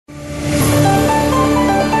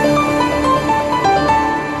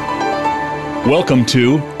Welcome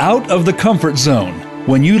to Out of the Comfort Zone.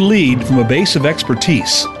 When you lead from a base of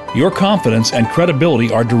expertise, your confidence and credibility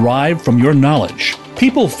are derived from your knowledge.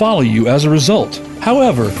 People follow you as a result.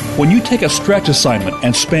 However, when you take a stretch assignment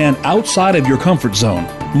and span outside of your comfort zone,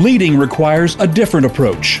 leading requires a different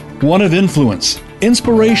approach, one of influence,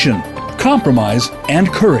 inspiration, compromise, and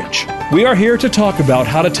courage. We are here to talk about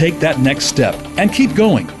how to take that next step and keep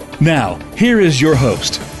going. Now, here is your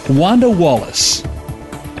host, Wanda Wallace.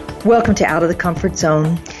 Welcome to Out of the Comfort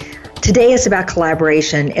Zone. Today is about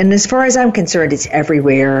collaboration, and as far as I'm concerned, it's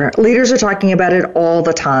everywhere. Leaders are talking about it all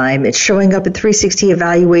the time. It's showing up in 360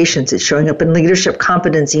 evaluations. It's showing up in leadership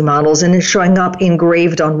competency models, and it's showing up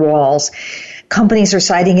engraved on walls. Companies are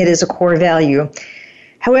citing it as a core value.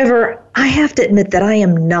 However, I have to admit that I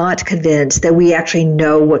am not convinced that we actually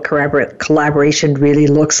know what collaboration really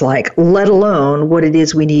looks like, let alone what it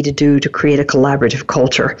is we need to do to create a collaborative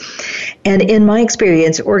culture. And in my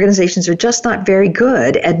experience, organizations are just not very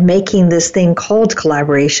good at making this thing called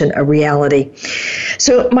collaboration a reality.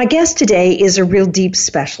 So my guest today is a real deep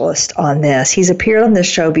specialist on this. He's appeared on this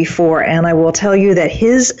show before, and I will tell you that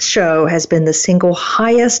his show has been the single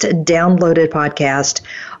highest downloaded podcast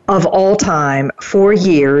of all time for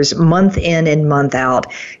years, month in and month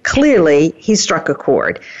out. Clearly, he struck a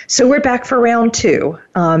chord. So we're back for round two.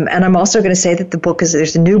 And I'm also going to say that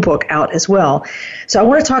there's a new book out as well. So I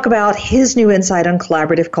want to talk about his new insight on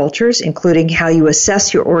collaborative cultures, including how you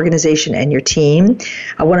assess your organization and your team.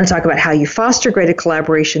 I want to talk about how you foster greater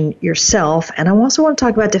collaboration yourself. And I also want to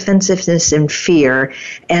talk about defensiveness and fear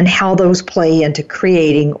and how those play into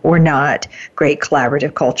creating or not great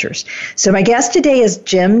collaborative cultures. So my guest today is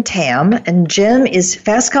Jim Tamm, and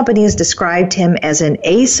Fast Company has described him as an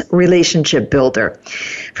ace relationship builder.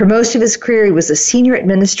 For most of his career, he was a senior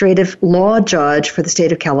administrative law judge for the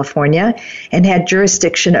state of California and had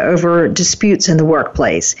jurisdiction over disputes in the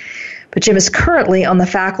workplace. But Jim is currently on the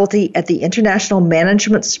faculty at the International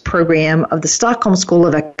Management Program of the Stockholm School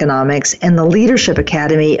of Economics and the Leadership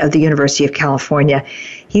Academy of the University of California.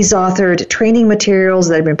 He's authored training materials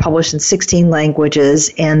that have been published in 16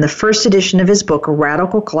 languages, and the first edition of his book,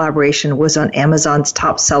 Radical Collaboration, was on Amazon's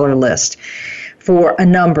top seller list for a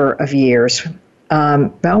number of years,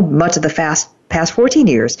 much of the past 14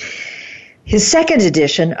 years. His second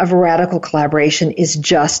edition of Radical Collaboration is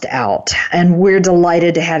just out, and we're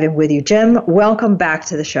delighted to have him with you. Jim, welcome back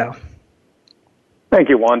to the show. Thank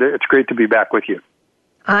you, Wanda. It's great to be back with you.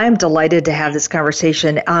 I'm delighted to have this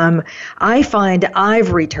conversation. I find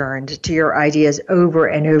I've returned to your ideas over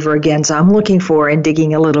and over again, so I'm looking for and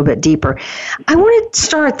digging a little bit deeper. I want to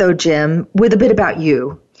start, though, Jim, with a bit about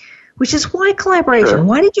you, which is why collaboration? Sure.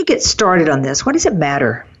 Why did you get started on this? Why does it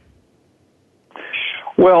matter?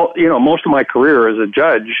 Well, most of my career as a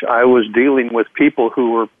judge, I was dealing with people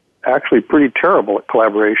who were actually pretty terrible at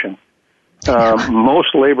collaboration.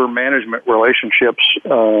 Most labor management relationships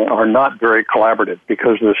are not very collaborative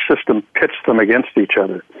because the system pits them against each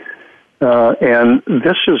other. And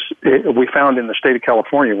we found in the state of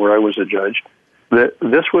California, where I was a judge, that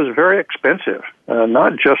this was very expensive,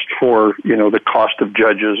 not just for, the cost of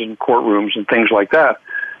judges and courtrooms and things like that,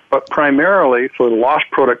 but primarily for lost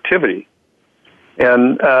productivity.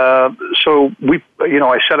 And so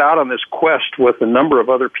I set out on this quest with a number of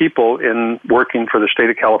other people in working for the state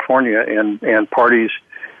of California and parties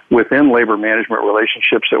within labor management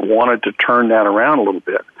relationships that wanted to turn that around a little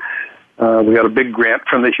bit. We got a big grant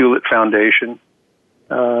from the Hewlett Foundation,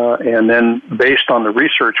 and then based on the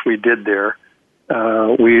research we did there,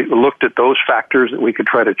 we looked at those factors that we could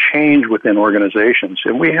try to change within organizations,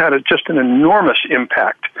 and we had just an enormous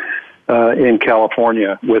impact in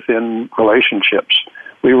California within relationships.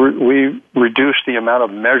 We reduced the amount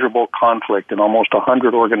of measurable conflict in almost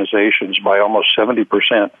 100 organizations by almost 70%.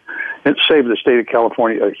 It saved the state of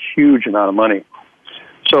California a huge amount of money.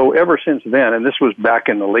 So ever since then, and this was back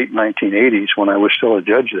in the late 1980s when I was still a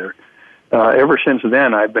judge there, ever since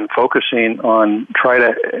then I've been focusing on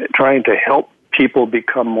trying to help people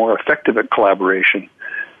become more effective at collaboration,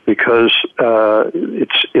 because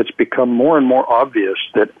it's become more and more obvious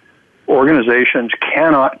that organizations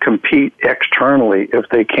cannot compete externally if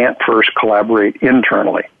they can't first collaborate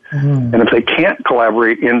internally. Mm-hmm. And if they can't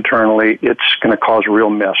collaborate internally, it's going to cause a real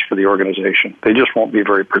mess for the organization. They just won't be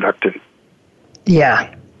very productive.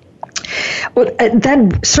 Yeah. Well,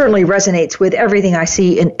 that certainly resonates with everything I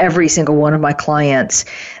see in every single one of my clients,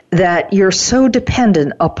 that you're so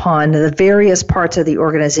dependent upon the various parts of the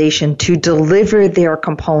organization to deliver their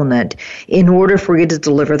component in order for you to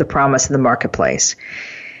deliver the promise in the marketplace.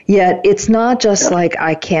 Yet it's not just like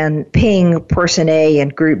I can ping person A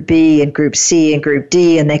and group B and group C and group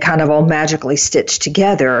D and they kind of all magically stitch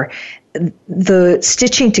together. the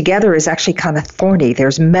stitching together is actually kind of thorny.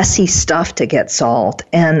 There's messy stuff to get solved.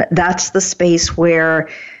 And that's the space where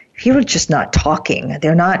people are just not talking.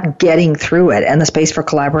 They're not getting through it, and the space for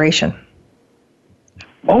collaboration.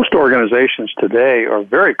 Most organizations today are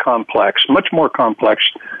very complex, much more complex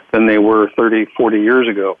than they were 30, 40 years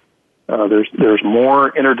ago. There's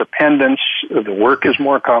more interdependence. The work is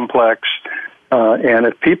more complex. And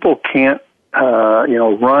if people can't,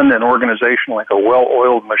 run an organization like a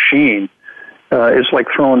well-oiled machine, it's like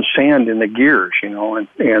throwing sand in the gears,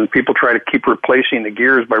 and people try to keep replacing the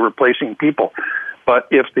gears by replacing people. But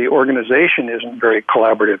if the organization isn't very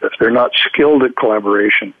collaborative, if they're not skilled at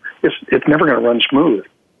collaboration, it's never going to run smooth.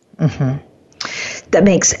 Mm-hmm. That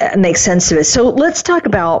makes sense to us. So let's talk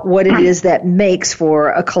about what it is that makes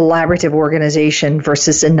for a collaborative organization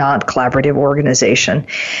versus a non-collaborative organization.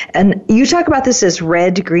 And you talk about this as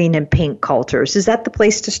red, green, and pink cultures. Is that the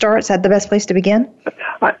place to start? Is that the best place to begin?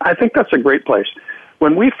 I think that's a great place.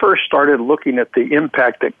 When we first started looking at the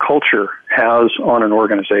impact that culture has on an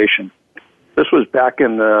organization, this was back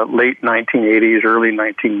in the late 1980s, early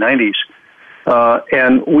 1990s.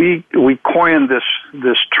 And we coined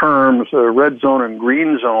this term, the red zone and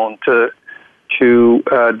green zone, to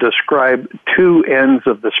describe two ends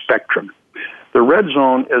of the spectrum. The red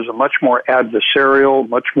zone is a much more adversarial,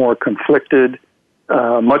 much more conflicted,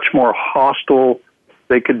 much more hostile.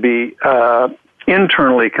 They could be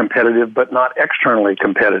internally competitive, but not externally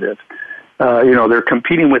competitive. They're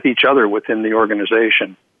competing with each other within the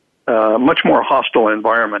organization. Much more hostile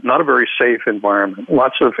environment, not a very safe environment,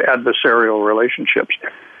 lots of adversarial relationships.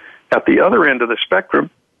 At the other end of the spectrum,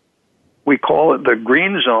 we call it the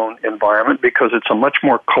green zone environment because it's a much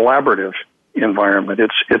more collaborative environment.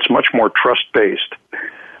 It's much more trust-based.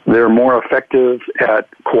 They're more effective at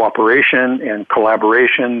cooperation and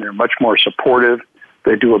collaboration. They're much more supportive.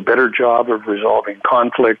 They do a better job of resolving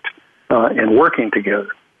conflict and working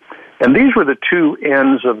together. And these were the two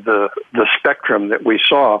ends of the spectrum that we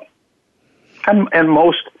saw. And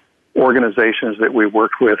most organizations that we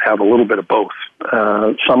worked with have a little bit of both.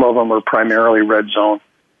 Some of them are primarily red zone.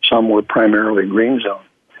 Some were primarily green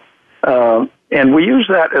zone. And we use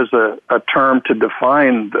that as a term to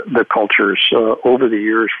define the cultures over the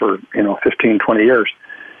years for, 15, 20 years.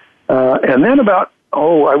 And then about,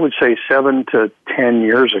 I would say 7 to 10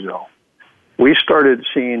 years ago, we started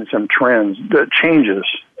seeing some trends, changes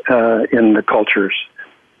in the cultures.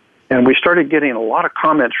 And we started getting a lot of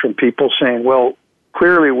comments from people saying, well,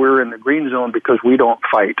 clearly we're in the green zone because we don't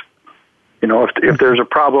fight. If there's a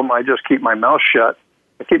problem, I just keep my mouth shut.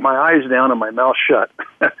 I keep my eyes down and my mouth shut.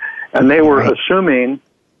 And they were assuming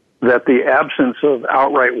that the absence of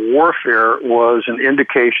outright warfare was an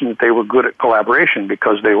indication that they were good at collaboration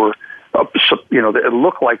because they were, it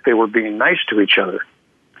looked like they were being nice to each other.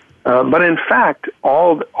 But in fact,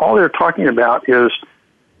 all they're talking about is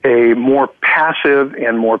a more passive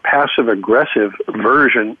and more passive-aggressive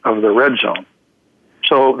version of the red zone.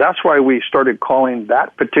 So that's why we started calling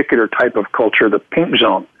that particular type of culture the pink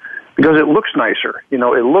zone, because it looks nicer. It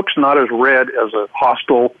looks not as red as a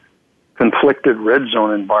hostile, conflicted red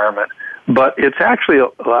zone environment, but it's actually,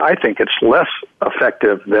 I think it's less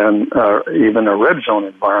effective than even a red zone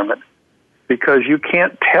environment because you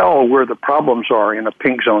can't tell where the problems are in a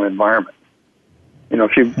pink zone environment.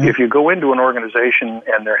 If you go into an organization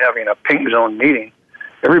and they're having a pink zone meeting,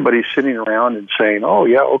 everybody's sitting around and saying, "Oh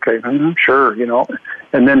yeah, okay, sure,"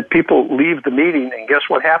 and then people leave the meeting, and guess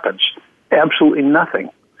what happens? Absolutely nothing,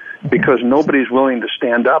 because nobody's willing to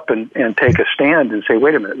stand up and take a stand and say,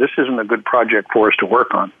 "Wait a minute, this isn't a good project for us to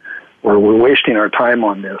work on, or we're wasting our time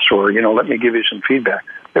on this, or let me give you some feedback."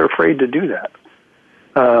 They're afraid to do that.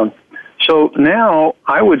 So now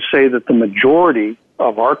I would say that the majority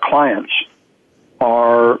of our clients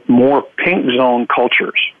are more pink zone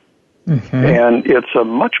cultures. Mm-hmm. And it's a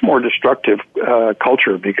much more destructive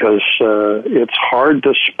culture because it's hard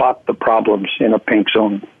to spot the problems in a pink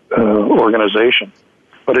zone organization.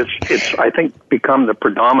 But it's I think, become the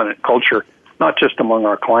predominant culture, not just among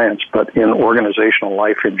our clients, but in organizational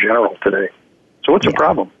life in general today. So it's a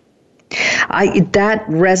problem. That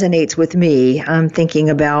resonates with me. I'm thinking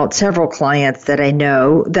about several clients that I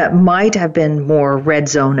know that might have been more red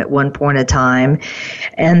zone at one point in time,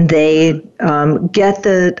 and they get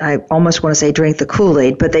I almost want to say drink the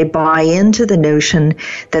Kool-Aid, but they buy into the notion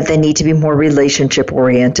that they need to be more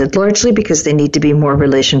relationship-oriented, largely because they need to be more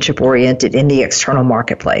relationship-oriented in the external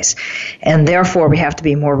marketplace. And therefore, we have to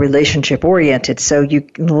be more relationship-oriented. So you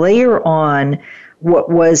layer on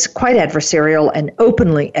what was quite adversarial and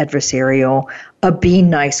openly adversarial, a be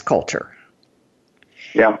nice culture.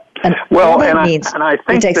 Yeah. And well, all that and means I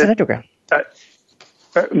think it takes that, an underground.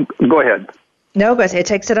 Go ahead. No, but it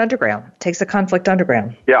takes it underground. It takes the conflict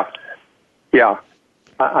underground. Yeah.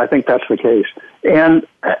 I think that's the case. And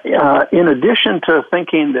in addition to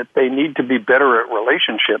thinking that they need to be better at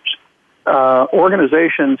relationships,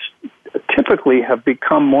 organizations typically have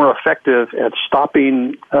become more effective at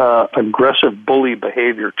stopping aggressive bully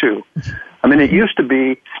behavior, too. I mean, it used to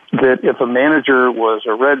be that if a manager was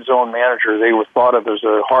a red zone manager, they were thought of as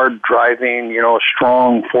a hard-driving,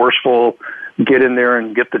 strong, forceful, get in there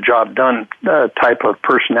and get the job done type of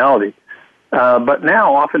personality. But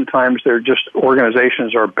now, oftentimes, they're just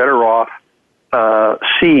organizations are better off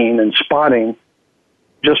seeing and spotting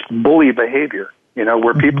just bully behavior,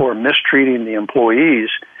 where people are mistreating the employees.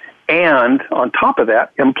 And on top of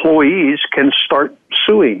that, employees can start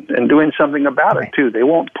suing and doing something about it, too. They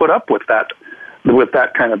won't put up with that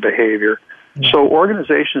kind of behavior. So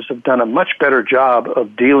organizations have done a much better job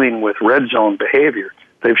of dealing with red zone behavior.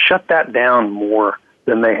 They've shut that down more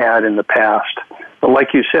than they had in the past. But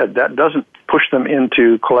like you said, that doesn't push them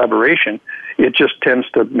into collaboration. It just tends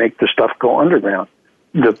to make the stuff go underground.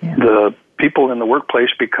 The people in the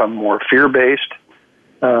workplace become more fear-based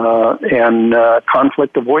and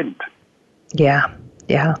conflict avoidant. Yeah.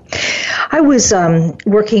 I was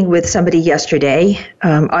working with somebody yesterday.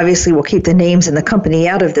 Obviously, we'll keep the names and the company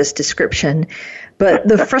out of this description. But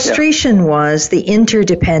the frustration was the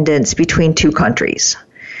interdependence between two countries.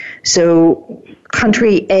 So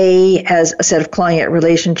country A has a set of client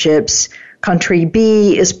relationships. Country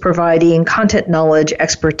B is providing content knowledge,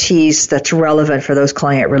 expertise that's relevant for those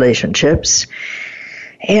client relationships.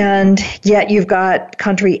 And yet you've got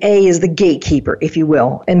country A is the gatekeeper, if you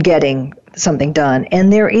will, in getting something done.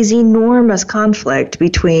 And there is enormous conflict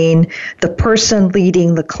between the person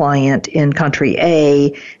leading the client in country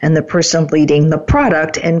A and the person leading the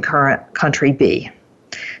product in current country B.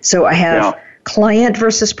 So I have client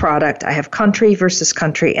versus product, I have country versus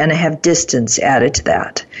country, and I have distance added to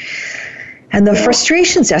that. And the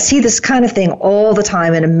frustrations, I see this kind of thing all the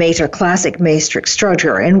time in a classic matrix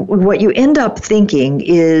structure. And what you end up thinking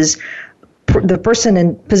is the person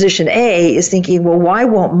in position A is thinking, well, why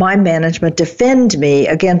won't my management defend me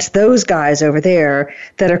against those guys over there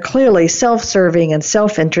that are clearly self-serving and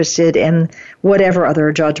self-interested in whatever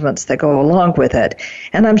other judgments that go along with it?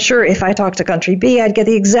 And I'm sure if I talked to country B, I'd get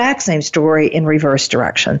the exact same story in reverse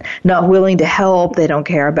direction. Not willing to help, they don't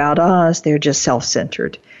care about us, they're just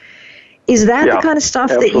self-centered. Is that the kind of stuff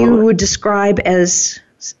that you would describe as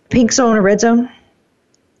pink zone or red zone?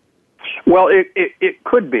 Well, it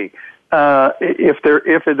could be. If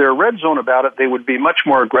they're red zone about it, they would be much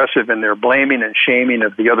more aggressive in their blaming and shaming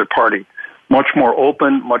of the other party, much more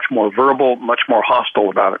open, much more verbal, much more hostile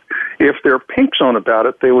about it. If they're pink zone about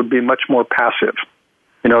it, they would be much more passive.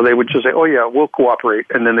 They would just say, "Oh yeah, we'll cooperate,"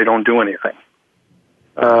 and then they don't do anything.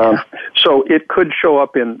 So it could show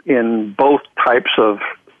up in both types of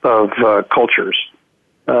cultures.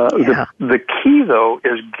 The key, though,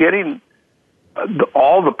 is getting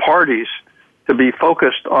all the parties to be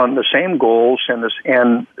focused on the same goals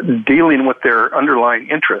and dealing with their underlying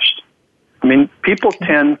interests. I mean, people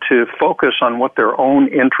tend to focus on what their own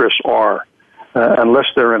interests are unless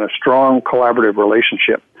they're in a strong collaborative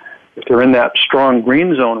relationship. If they're in that strong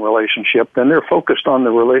green zone relationship, then they're focused on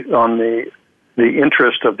the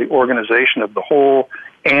interest of the organization of the whole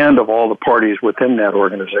and of all the parties within that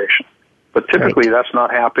organization. But typically that's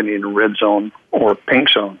not happening in red zone or pink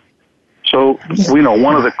zone. So,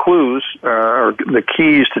 one of the clues or the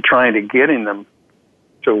keys to trying to getting them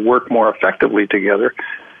to work more effectively together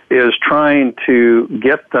is trying to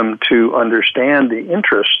get them to understand the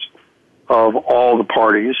interests of all the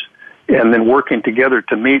parties and then working together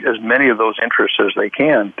to meet as many of those interests as they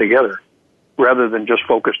can together rather than just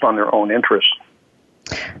focused on their own interests.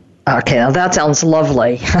 Okay, now that sounds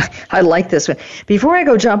lovely. I like this one. Before I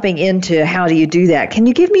go jumping into how do you do that, can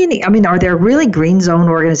you give me are there really green zone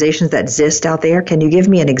organizations that exist out there? Can you give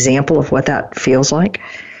me an example of what that feels like,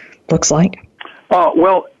 looks like?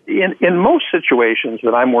 Well, in most situations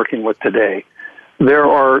that I'm working with today, there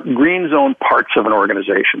are green zone parts of an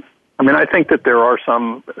organization. I mean, I think that there are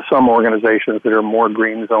some organizations that are more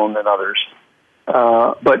green zone than others.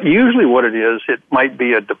 But usually what it is, it might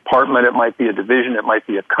be a department, it might be a division, it might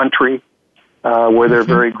be a country where they're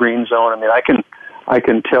very green zone. I mean, I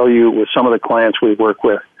can tell you with some of the clients we work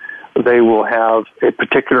with, they will have a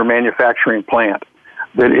particular manufacturing plant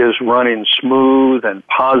that is running smooth and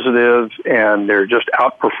positive, and they're just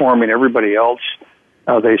outperforming everybody else.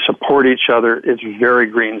 They support each other. It's very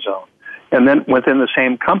green zone. And then within the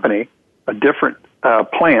same company, a different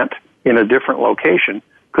plant in a different location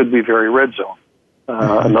could be very red zone.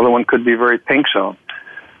 Another one could be very pink zone.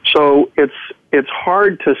 So it's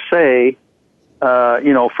hard to say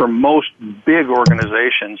for most big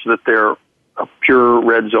organizations, that they're a pure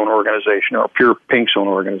red zone organization or a pure pink zone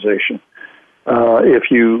organization.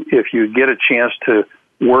 If you get a chance to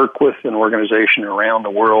work with an organization around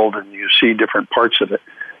the world and you see different parts of it,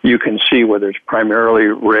 you can see whether it's primarily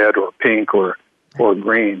red or pink or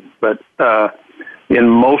green. But in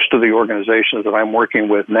most of the organizations that I'm working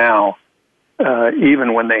with now,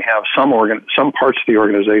 even when they have some parts of the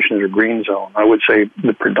organization that are green zone, I would say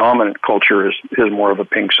the predominant culture is more of a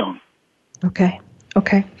pink zone. Okay.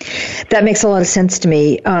 That makes a lot of sense to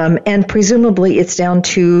me. And presumably it's down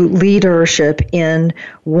to leadership in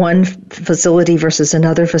one facility versus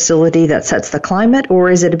another facility that sets the climate, or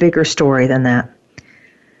is it a bigger story than that?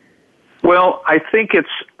 Well, I think it's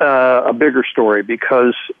a bigger story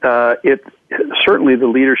because it certainly the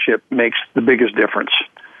leadership makes the biggest difference.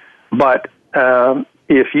 But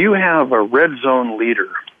if you have a red zone leader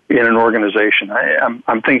in an organization,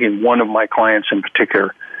 I'm thinking one of my clients in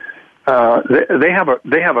particular, they have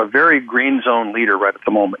a very green zone leader right at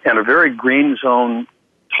the moment, and a very green zone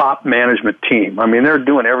top management team. I mean, they're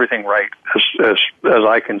doing everything right as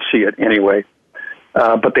I can see it anyway.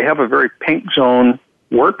 But they have a very pink zone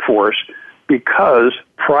workforce because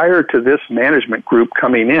prior to this management group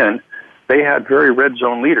coming in, they had very red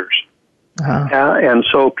zone leaders. Uh-huh. And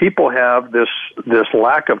so people have this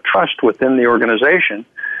lack of trust within the organization.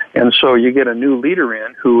 And so you get a new leader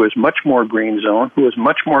in who is much more green zone, who is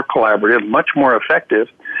much more collaborative, much more effective.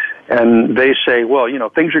 And they say, well,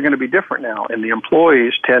 things are going to be different now. And the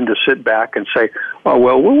employees tend to sit back and say, oh,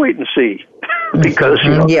 well, we'll wait and see because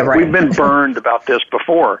we've been burned about this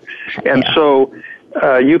before. And so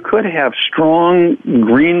you could have strong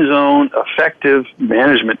green zone, effective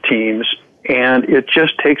management teams, and it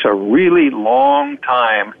just takes a really long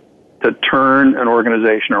time to turn an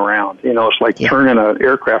organization around. It's like turning an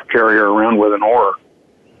aircraft carrier around with an oar.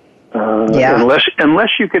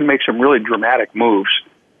 Unless you can make some really dramatic moves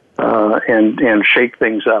and shake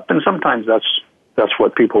things up. And sometimes that's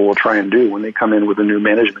what people will try and do when they come in with a new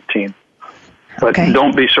management team. But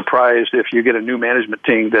don't be surprised if you get a new management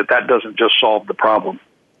team that doesn't just solve the problem.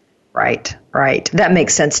 Right. That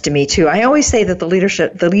makes sense to me too. I always say that the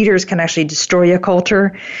leaders can actually destroy a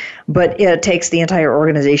culture, but it takes the entire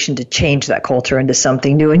organization to change that culture into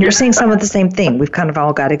something new. And you're saying some of the same thing. We've kind of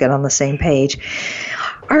all got to get on the same page.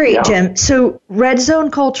 All right, Jim. So red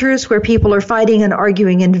zone cultures where people are fighting and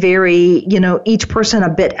arguing and very, each person a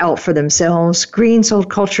bit out for themselves. Green zone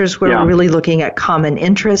cultures where we're really looking at common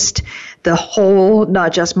interest, the whole,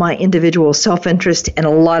 not just my individual self-interest, and a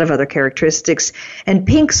lot of other characteristics. And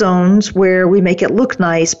pink zones where we make it look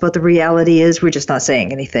nice, but the reality is we're just not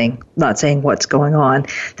saying anything, not saying what's going on.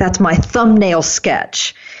 That's my thumbnail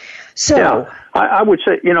sketch. So I would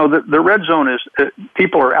say, the red zone is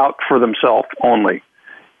people are out for themselves only.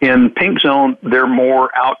 In pink zone, they're more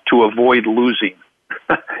out to avoid losing.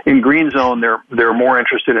 In green zone, they're more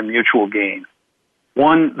interested in mutual gain.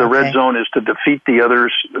 The red zone is to defeat the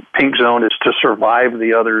others. The pink zone is to survive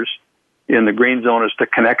the others. In the green zone is to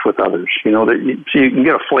connect with others. So you can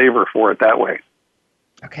get a flavor for it that way.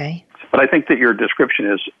 Okay. But I think that your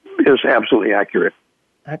description is absolutely accurate.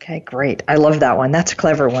 Okay, great. I love that one. That's a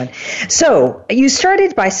clever one. So you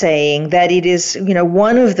started by saying that it is,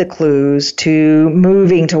 one of the clues to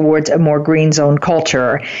moving towards a more green zone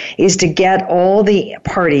culture is to get all the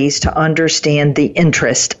parties to understand the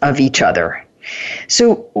interest of each other.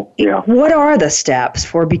 So what are the steps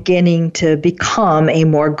for beginning to become a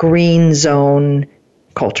more green zone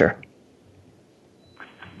culture?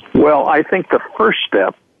 Well, I think the first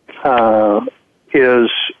step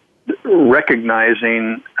is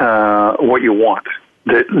recognizing what you want,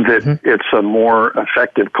 that it's a more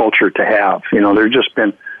effective culture to have. There's just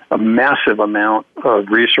been a massive amount of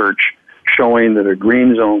research showing that a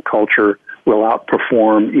green zone culture will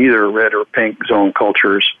outperform either red or pink zone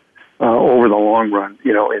cultures over the long run,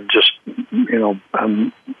 in just,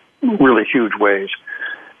 really huge ways.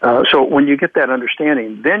 So when you get that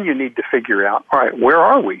understanding, then you need to figure out, all right, where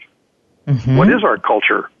are we? Mm-hmm. What is our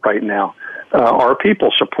culture right now? Are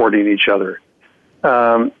people supporting each other?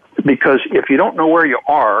 Because if you don't know where you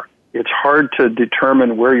are, it's hard to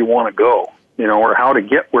determine where you want to go, or how to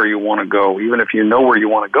get where you want to go, even if you know where you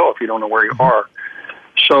want to go, if you don't know where you are.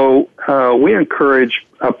 So we encourage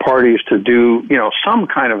parties to do, some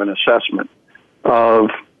kind of an assessment of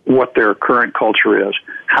what their current culture is.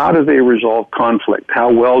 How do they resolve conflict?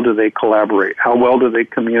 How well do they collaborate? How well do they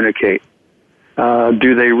communicate?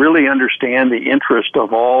 Do they really understand the interest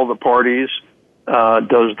of all the parties?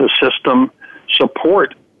 Does the system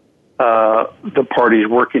support the parties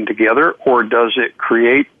working together, or does it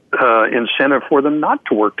create incentive for them not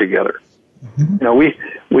to work together? You know,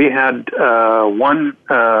 we had one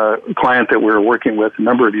client that we were working with a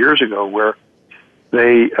number of years ago where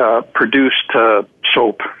they produced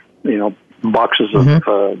soap, you know, boxes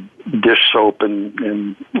of dish soap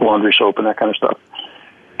and laundry soap and that kind of stuff.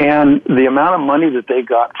 And the amount of money that they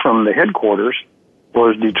got from the headquarters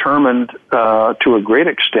was determined to a great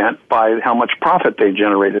extent by how much profit they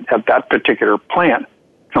generated at that particular plant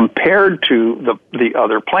compared to the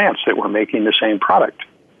other plants that were making the same product.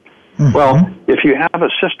 Well, if you have a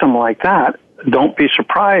system like that, don't be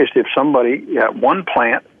surprised if somebody at one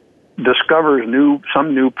plant discovers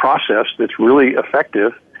some new process that's really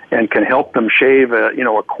effective and can help them shave a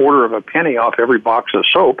quarter of a penny off every box of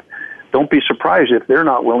soap. Don't be surprised if they're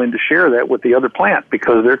not willing to share that with the other plant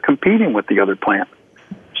because they're competing with the other plant.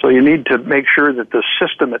 So you need to make sure that the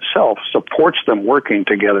system itself supports them working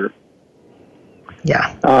together.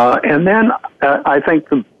 Yeah. And then I think,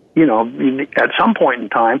 at some point in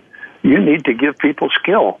time, you need to give people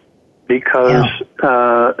skill because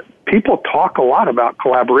people talk a lot about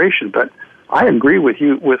collaboration, but I agree with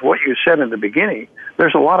you with what you said in the beginning.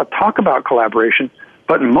 There's a lot of talk about collaboration,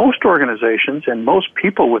 but most organizations and most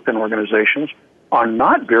people within organizations are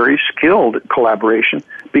not very skilled at collaboration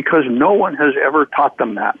because no one has ever taught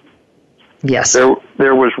them that. Yes.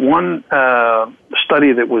 There was one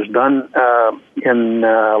study that was done in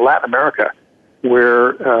Latin America where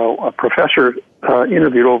a professor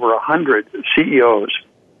interviewed over 100 CEOs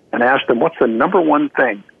and asked them, what's the number one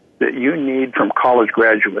thing that you need from college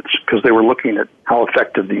graduates? Because they were looking at how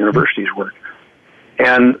effective the universities were.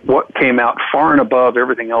 And what came out far and above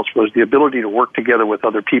everything else was the ability to work together with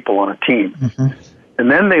other people on a team. And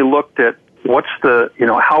then they looked at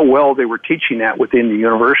how well they were teaching that within the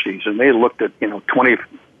universities. And they looked at, 20,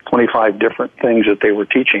 25 different things that they were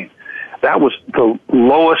teaching. That was the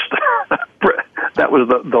lowest,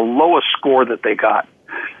 the lowest score that they got.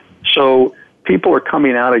 So people are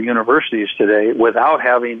coming out of universities today without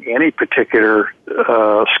having any particular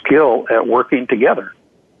skill at working together.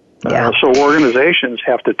 Yeah. So organizations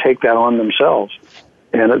have to take that on themselves.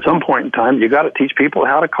 And at some point in time, you got to teach people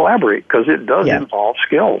how to collaborate because it does involve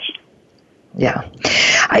skills. Yeah.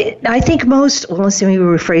 I think most U.S.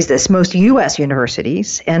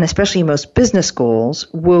 universities, and especially most business schools,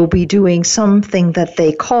 will be doing something that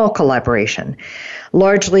they call collaboration.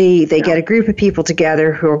 Largely, they get a group of people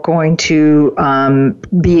together who are going to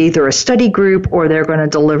be either a study group or they're going to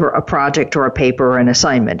deliver a project or a paper or an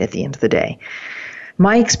assignment at the end of the day.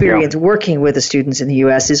 My experience working with the students in the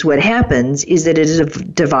U.S. is what happens is that it is a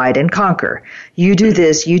divide and conquer. You do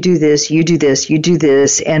this, you do this, you do this, you do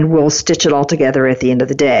this, and we'll stitch it all together at the end of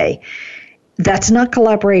the day. That's not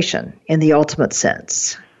collaboration in the ultimate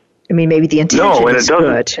sense. I mean, maybe the intention is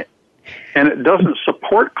good. And it doesn't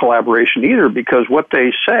support collaboration either because what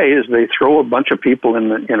they say is they throw a bunch of people in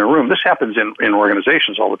a room. This happens in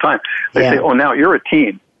organizations all the time. They say, oh, now you're a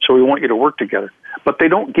team, so we want you to work together. But they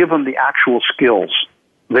don't give them the actual skills.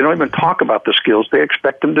 They don't even talk about the skills. They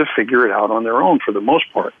expect them to figure it out on their own for the most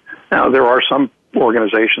part. Now, there are some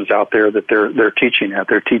organizations out there that they're teaching that.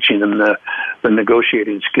 They're teaching them the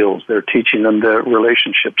negotiating skills. They're teaching them the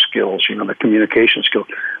relationship skills, the communication skills.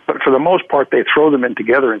 But for the most part, they throw them in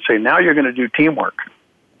together and say, now you're going to do teamwork.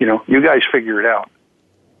 You guys figure it out.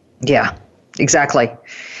 Yeah, exactly.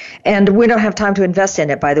 And we don't have time to invest in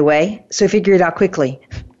it, by the way, so figure it out quickly,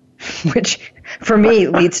 which for me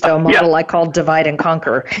leads to a model I call divide and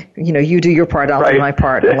conquer. You do your part, I'll do my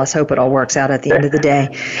part, and let's hope it all works out at the end of the day.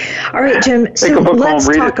 All right, Jim, so let's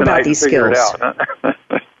talk about these skills.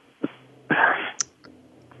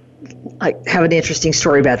 I have an interesting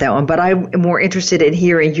story about that one, but I'm more interested in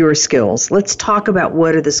hearing your skills. Let's talk about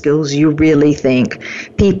what are the skills you really think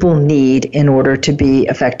people need in order to be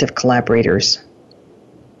effective collaborators.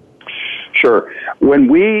 Sure. When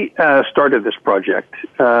we started this project,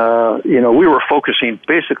 we were focusing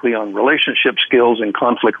basically on relationship skills and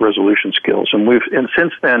conflict resolution skills, and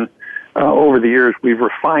since then, over the years, we've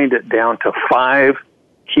refined it down to 5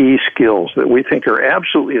 key skills that we think are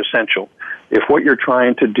absolutely essential if what you're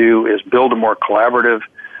trying to do is build a more collaborative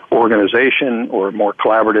organization or a more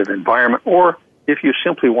collaborative environment, or if you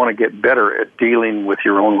simply want to get better at dealing with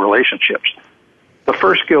your own relationships. The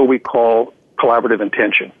first skill we call collaborative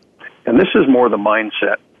intention. And this is more the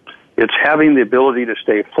mindset. It's having the ability to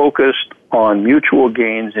stay focused on mutual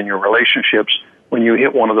gains in your relationships when you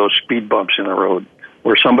hit one of those speed bumps in the road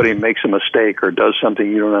where somebody makes a mistake or does something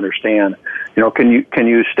you don't understand. Can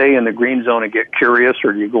you stay in the green zone and get curious,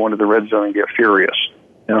 or do you go into the red zone and get furious?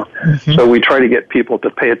 So we try to get people to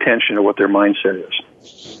pay attention to what their mindset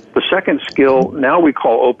is. The second skill now we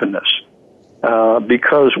call openness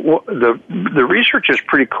because the research is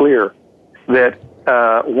pretty clear that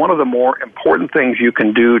one of the more important things you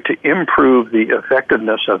can do to improve the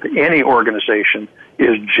effectiveness of any organization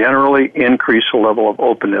is generally increase the level of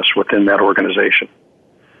openness within that organization.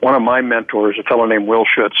 One of my mentors, a fellow named Will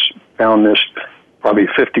Schutz, found this probably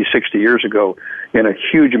 50, 60 years ago in a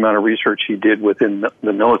huge amount of research he did within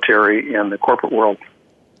the military and the corporate world.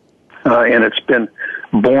 And it's been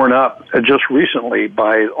borne up just recently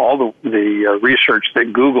by all the research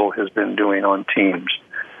that Google has been doing on teams.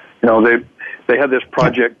 You know, they had this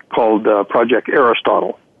project called Project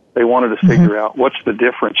Aristotle. They wanted to figure out what's the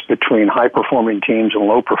difference between high-performing teams and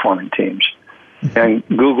low-performing teams. And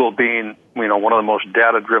Google being, you know, one of the most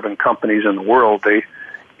data-driven companies in the world,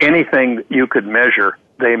 anything that you could measure,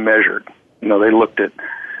 they measured. You know, they looked at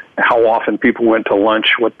how often people went to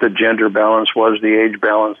lunch, what the gender balance was, the age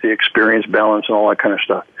balance, the experience balance, and all that kind of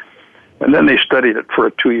stuff. And then they studied it for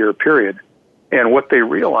a 2-year period. And what they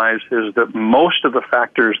realized is that most of the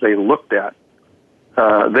factors they looked at,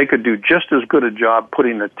 they could do just as good a job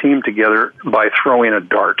putting the team together by throwing a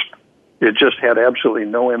dart. It just had absolutely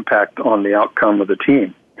no impact on the outcome of the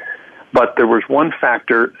team. But there was one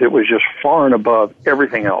factor that was just far and above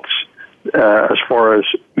everything else as far as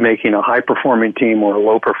making a high-performing team or a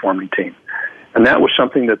low-performing team. And that was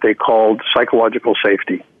something that they called psychological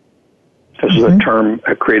safety. This is a term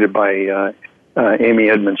created by Amy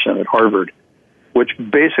Edmondson at Harvard, which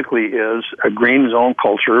basically is a green zone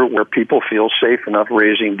culture where people feel safe enough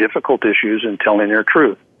raising difficult issues and telling their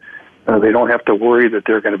truth. They don't have to worry that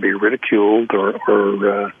they're going to be ridiculed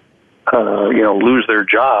or lose their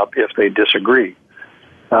job if they disagree.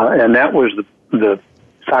 And that was the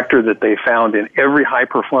factor that they found in every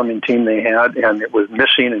high-performing team they had, and it was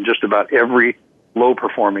missing in just about every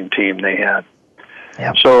low-performing team they had.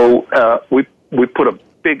 Yep. So we put a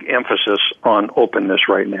big emphasis on openness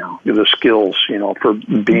right now, the skills, you know, for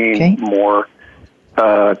being more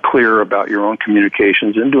clear about your own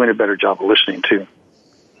communications and doing a better job of listening, too.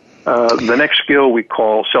 The next skill we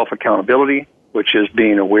call self-accountability, which is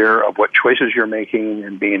being aware of what choices you're making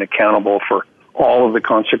and being accountable for all of the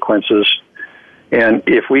consequences. And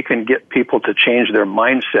if we can get people to change their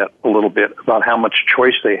mindset a little bit about how much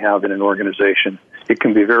choice they have in an organization, it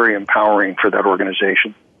can be very empowering for that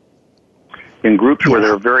organization. In groups where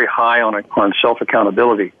they're very high on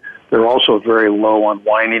self-accountability, they're also very low on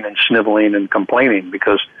whining and sniveling and complaining,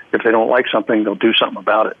 because if they don't like something, they'll do something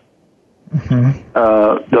about it.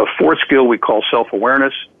 The fourth skill we call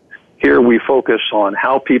self-awareness. Here we focus on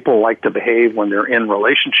how people like to behave when they're in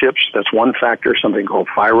relationships. That's one factor, something called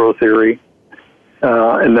FIRO theory.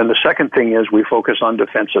 And then the second thing is we focus on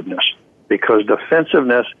defensiveness, because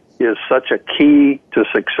defensiveness is such a key to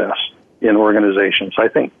success in organizations. I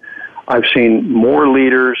think I've seen more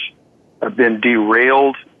leaders have been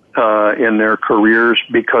derailed in their careers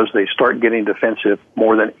because they start getting defensive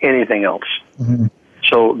more than anything else.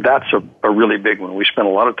 So that's a really big one. We spent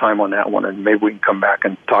a lot of time on that one, and maybe we can come back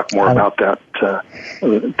and talk more about that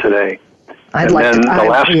today. The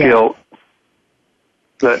last skill.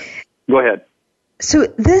 Go ahead. So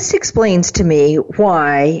this explains to me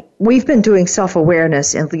why we've been doing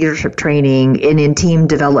self-awareness in leadership training and in team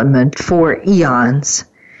development for eons.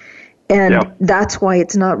 And that's why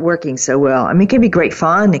it's not working so well. I mean, it can be great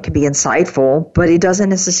fun, it can be insightful, but it doesn't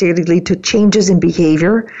necessarily lead to changes in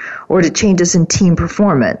behavior or to changes in team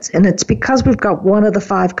performance. And it's because we've got one of the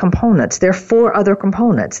 5 components. There are 4 other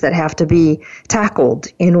components that have to be tackled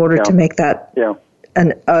in order to make that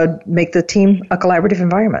make the team a collaborative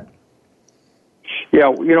environment. Yeah,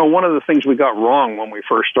 you know, one of the things we got wrong when we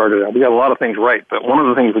first started out, we got a lot of things right, but one of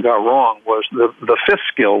the things we got wrong was the fifth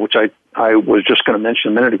skill, which I was just going to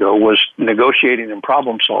mention a minute ago, was negotiating and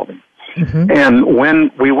problem solving. And when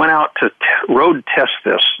we went out to road test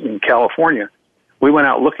this in California, we went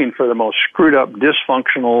out looking for the most screwed up,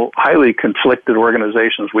 dysfunctional, highly conflicted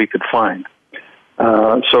organizations we could find.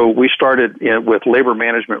 So we started with labor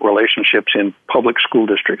management relationships in public school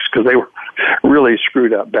districts, because they were really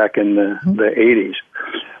screwed up back in the 80s.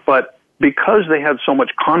 But because they had so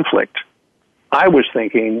much conflict, I was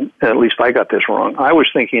thinking, at least I got this wrong, I was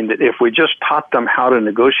thinking that if we just taught them how to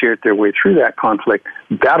negotiate their way through that conflict,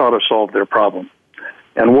 that ought to solve their problem.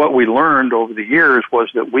 And what we learned over the years was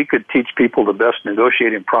that we could teach people the best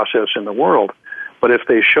negotiating process in the world. But if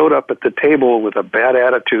they showed up at the table with a bad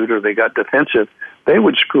attitude or they got defensive, they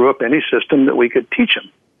would screw up any system that we could teach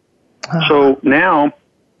them. So now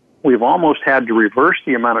we've almost had to reverse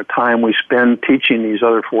the amount of time we spend teaching these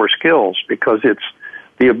other 4 skills, because it's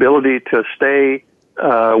the ability to stay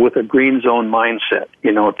with a green zone mindset,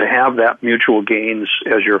 you know, to have that mutual gains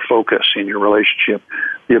as your focus in your relationship,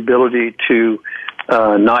 the ability to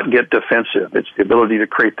not get defensive. It's the ability to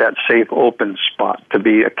create that safe, open spot, to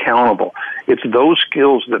be accountable. It's those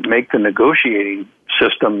skills that make the negotiating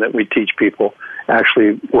system that we teach people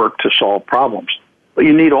actually work to solve problems. But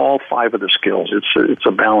you need all 5 of the skills. It's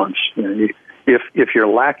a balance. If you're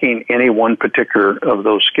lacking any one particular of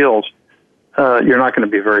those skills, you're not going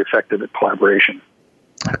to be very effective at collaboration.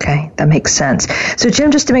 Okay, that makes sense. So,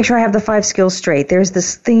 Jim, just to make sure I have the 5 skills straight, there's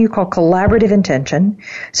this thing you call collaborative intention,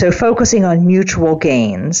 so focusing on mutual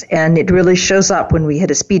gains, and it really shows up when we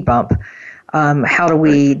hit a speed bump. How do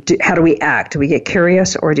we act? Do we get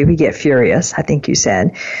curious or do we get furious? I think you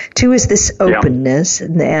said. 2 is this openness,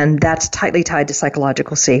 and that's tightly tied to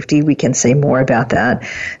psychological safety. We can say more about that.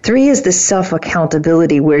 3 is this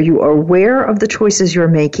self-accountability, where you are aware of the choices you're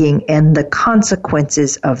making and the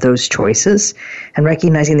consequences of those choices, and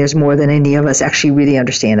recognizing there's more than any of us actually really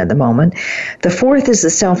understand at the moment. The 4th is the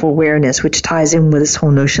self-awareness, which ties in with this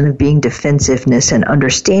whole notion of being defensiveness and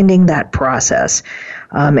understanding that process.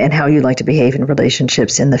 And how you like to behave in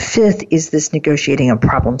relationships. And the 5th is this negotiating and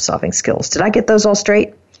problem-solving skills. Did I get those all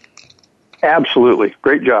straight? Absolutely.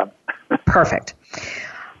 Great job. Perfect.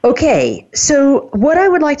 Okay, so what I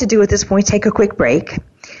would like to do at this point, take a quick break.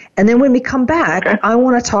 And then when we come back, I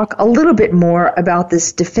want to talk a little bit more about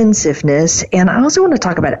this defensiveness, and I also want to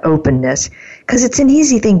talk about openness, because it's an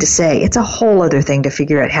easy thing to say. It's a whole other thing to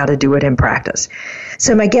figure out how to do it in practice.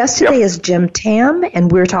 So my guest today is Jim Tamm,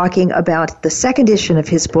 and we're talking about the 2nd edition of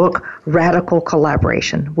his book, Radical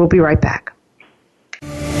Collaboration. We'll be right back.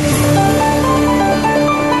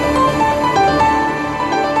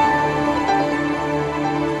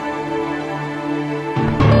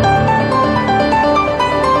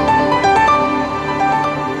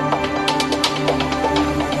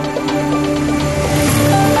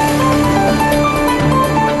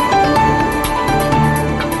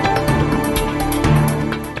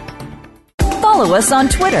 Follow us on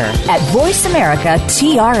Twitter at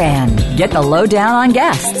VoiceAmericaTRN. Get the lowdown on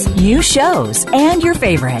guests, new shows, and your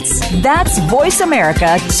favorites. That's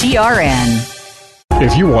VoiceAmericaTRN.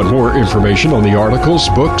 If you want more information on the articles,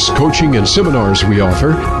 books, coaching, and seminars we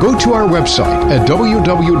offer, go to our website at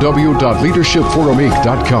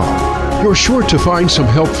www.leadershipforuminc.com. You're sure to find some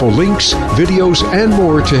helpful links, videos, and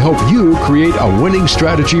more to help you create a winning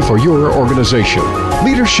strategy for your organization.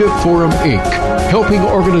 Leadership Forum, Inc., helping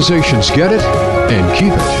organizations get it and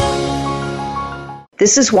keep it.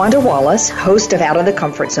 This is Wanda Wallace, host of Out of the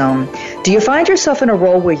Comfort Zone. Do you find yourself in a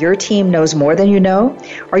role where your team knows more than you know?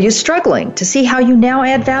 Are you struggling to see how you now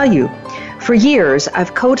add value? For years,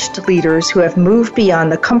 I've coached leaders who have moved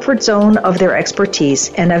beyond the comfort zone of their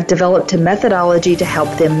expertise and have developed a methodology to help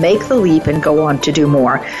them make the leap and go on to do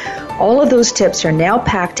more. All of those tips are now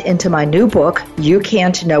packed into my new book, You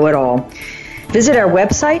Can't Know It All. Visit our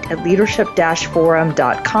website at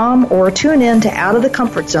leadership-forum.com or tune in to Out of the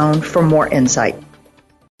Comfort Zone for more insight.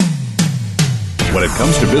 When it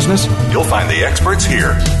comes to business, you'll find the experts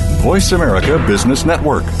here. Voice America Business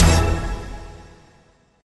Network.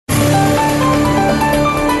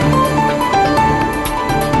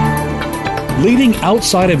 Leading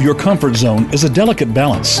outside of your comfort zone is a delicate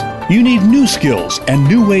balance. You need new skills and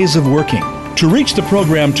new ways of working. To reach the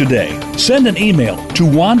program today, send an email to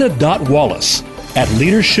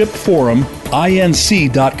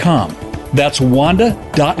wanda.wallace@leadershipforuminc.com. That's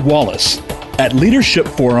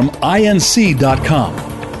wanda.wallace@leadershipforuminc.com.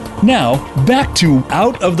 Now, back to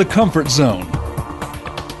Out of the Comfort Zone.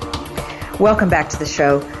 Welcome back to the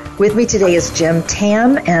show. With me today is Jim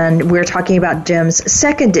Tamm, and we're talking about Jim's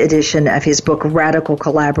 2nd edition of his book, Radical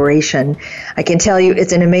Collaboration. I can tell you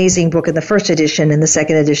it's an amazing book in the 1st edition, and the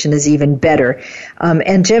 2nd edition is even better.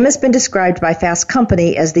 And Jim has been described by Fast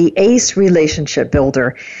Company as the ace relationship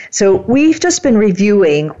builder. So we've just been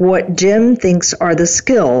reviewing what Jim thinks are the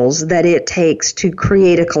skills that it takes to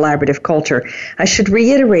create a collaborative culture. I should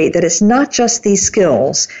reiterate that it's not just these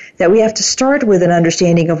skills, that we have to start with an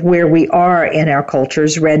understanding of where we are in our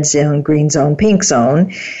cultures, red zone, green zone, pink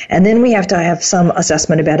zone, and then we have to have some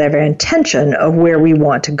assessment about our intention of where we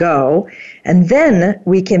want to go, and then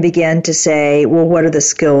we can begin to say, well, what are the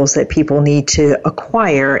skills that people need to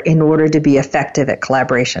acquire in order to be effective at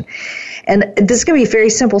collaboration? And this is going to be a very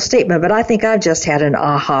simple statement, but I think I've just had an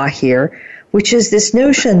aha here, which is this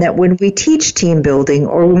notion that when we teach team building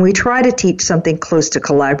or when we try to teach something close to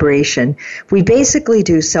collaboration, we basically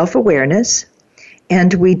do self-awareness,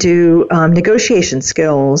 and we do negotiation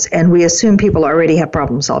skills, and we assume people already have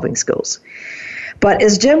problem-solving skills. But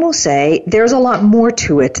as Jim will say, there's a lot more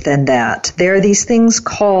to it than that. There are these things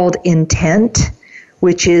called intent,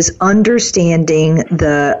 which is understanding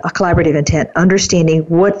a collaborative intent, understanding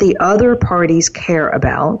what the other parties care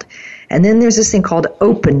about. And then there's this thing called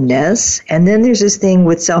openness. And then there's this thing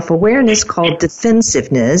with self-awareness called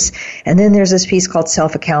defensiveness. And then there's this piece called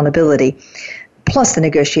self-accountability, plus the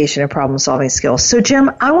negotiation and problem-solving skills. So,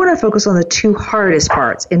 Jim, I want to focus on the two hardest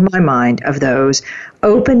parts in my mind of those,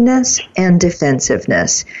 openness and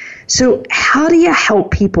defensiveness. So how do you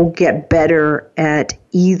help people get better at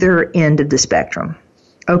either end of the spectrum,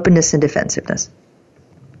 openness and defensiveness?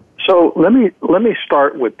 So let me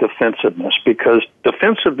start with defensiveness, because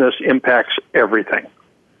defensiveness impacts everything.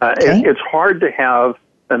 Okay. It's hard to have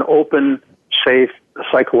an open, safe,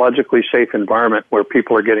 psychologically safe environment where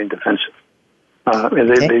people are getting defensive. And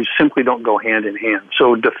they simply don't go hand in hand.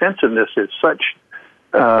 So defensiveness is such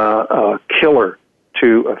a killer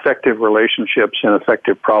to effective relationships and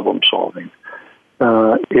effective problem solving.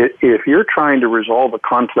 If you're trying to resolve a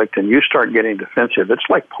conflict and you start getting defensive, it's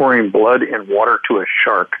like pouring blood and water to a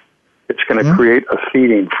shark. It's going to create a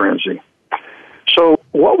feeding frenzy. So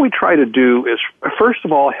what we try to do is, first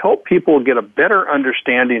of all, help people get a better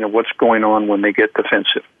understanding of what's going on when they get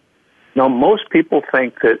defensive. Now, most people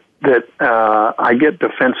think that I get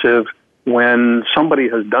defensive when somebody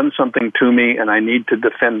has done something to me and I need to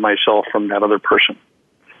defend myself from that other person.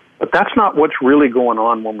 But that's not what's really going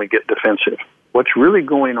on when we get defensive. What's really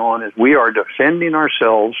going on is we are defending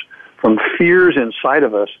ourselves from fears inside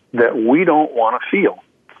of us that we don't want to feel.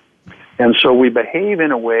 And so we behave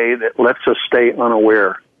in a way that lets us stay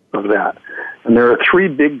unaware of that. And there are three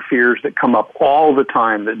big fears that come up all the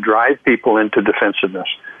time that drive people into defensiveness.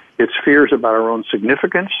 It's fears about our own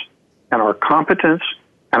significance and our competence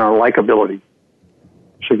and our likability.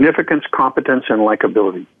 Significance, competence, and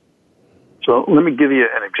likability. So let me give you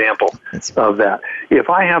an example of that.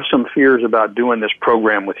 If I have some fears about doing this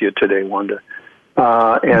program with you today, Wanda,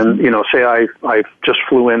 and, say I just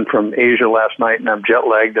flew in from Asia last night and I'm jet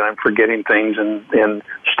lagged and I'm forgetting things and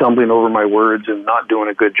stumbling over my words and not doing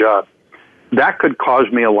a good job, that could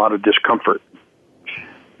cause me a lot of discomfort.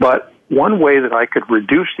 But one way that I could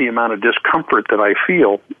reduce the amount of discomfort that I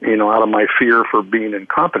feel, out of my fear for being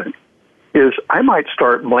incompetent, is I might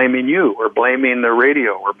start blaming you or blaming the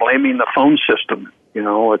radio or blaming the phone system.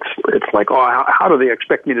 It's like, how do they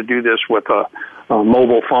expect me to do this with a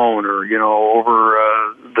mobile phone or, over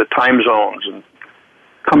the time zones, and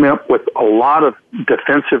coming up with a lot of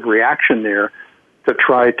defensive reaction there to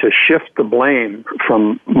try to shift the blame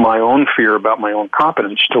from my own fear about my own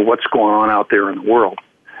competence to what's going on out there in the world.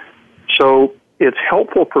 So it's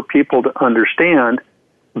helpful for people to understand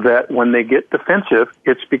that when they get defensive,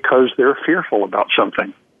 it's because they're fearful about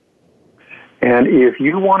something. And if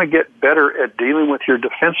you want to get better at dealing with your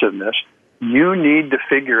defensiveness, you need to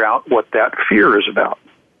figure out what that fear is about.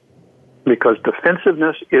 Because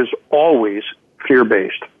defensiveness is always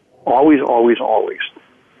fear-based. Always, always, always.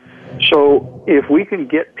 So if we can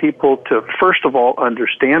get people to, first of all,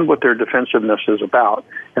 understand what their defensiveness is about,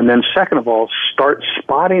 and then second of all, start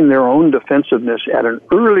spotting their own defensiveness at an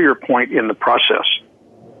earlier point in the process,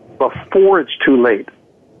 before it's too late.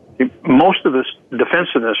 Most of this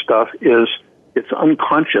defensiveness stuff it's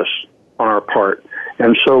unconscious on our part.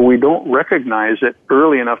 And so we don't recognize it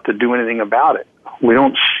early enough to do anything about it. We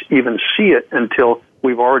don't even see it until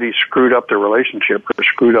we've already screwed up the relationship or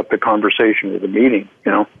screwed up the conversation or the meeting,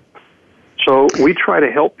 So we try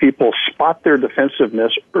to help people spot their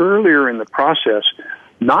defensiveness earlier in the process,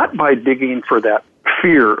 not by digging for that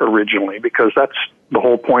fear originally, because that's the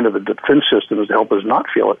whole point of the defense system, is to help us not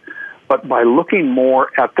feel it, but by looking more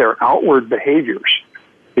at their outward behaviors.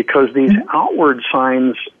 Because these outward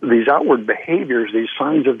signs, these outward behaviors, these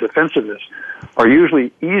signs of defensiveness are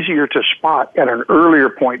usually easier to spot at an earlier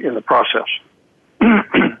point in the process. Let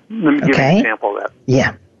me give you an example of that.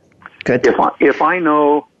 Yeah, good. If I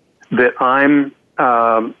know that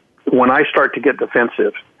when I start to get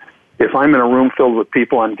defensive, if I'm in a room filled with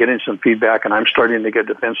people, I'm getting some feedback and I'm starting to get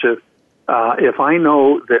defensive, if I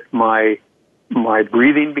know that my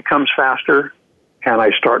breathing becomes faster, and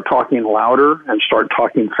I start talking louder and start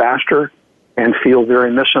talking faster and feel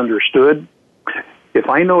very misunderstood, if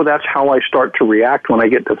I know that's how I start to react when I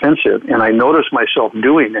get defensive, and I notice myself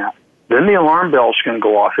doing that, then the alarm bells can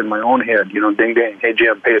go off in my own head, ding, ding, hey,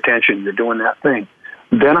 Jim, pay attention, you're doing that thing.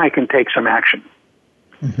 Then I can take some action.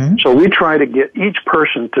 Mm-hmm. So we try to get each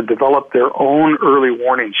person to develop their own early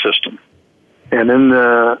warning system. And in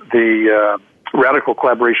the Radical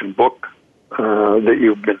Collaboration book that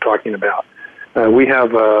you've been talking about, we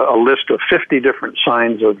have a list of 50 different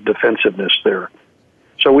signs of defensiveness there.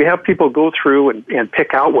 So we have people go through and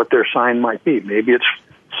pick out what their sign might be. Maybe it's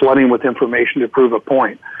flooding with information to prove a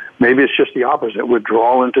point. Maybe it's just the opposite,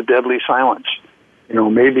 withdrawal into deadly silence.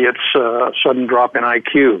 Maybe it's a sudden drop in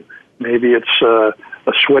IQ. Maybe it's a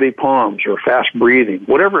sweaty palms or fast breathing,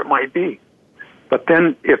 whatever it might be. But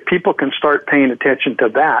then if people can start paying attention to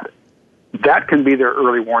that, that can be their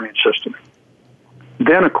early warning system.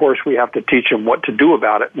 Then, of course, we have to teach them what to do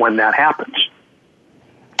about it when that happens.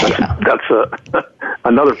 That's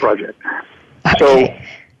another project. Okay.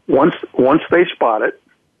 So once they spot it,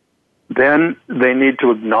 then they need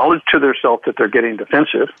to acknowledge to themselves that they're getting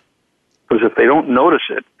defensive. Because if they don't notice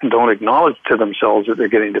it and don't acknowledge to themselves that they're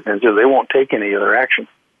getting defensive, they won't take any other action.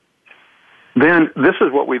 Then this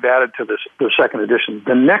is what we've added to the second edition.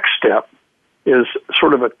 The next step is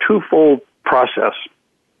sort of a twofold process,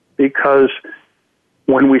 because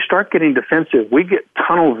when we start getting defensive, we get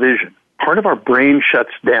tunnel vision. Part of our brain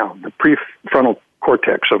shuts down. The prefrontal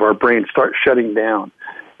cortex of our brain starts shutting down.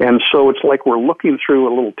 And so it's like we're looking through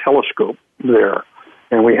a little telescope there,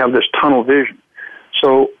 and we have this tunnel vision.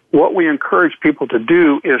 So what we encourage people to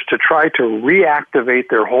do is to try to reactivate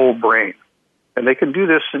their whole brain. And they can do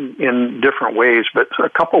this in different ways, but a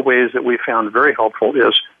couple ways that we found very helpful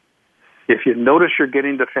is if you notice you're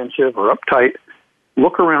getting defensive or uptight,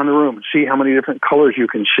 look around the room and see how many different colors you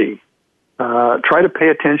can see. Try to pay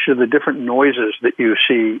attention to the different noises that you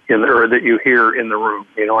see or that you hear in the room.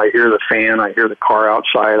 You know, I hear the fan, I hear the car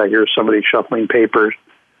outside, I hear somebody shuffling papers,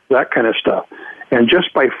 that kind of stuff. And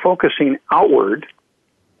just by focusing outward,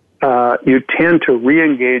 you tend to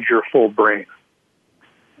re-engage your full brain.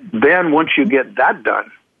 Then once you get that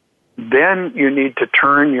done, then you need to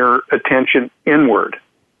turn your attention inward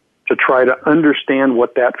to try to understand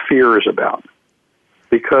what that fear is about.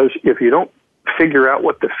 Because if you don't figure out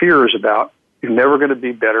what the fear is about, you're never going to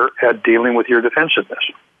be better at dealing with your defensiveness.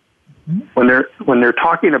 Mm-hmm. When they're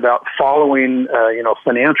talking about following,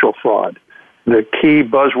 financial fraud, the key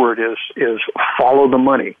buzzword is follow the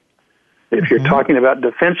money. If you're talking about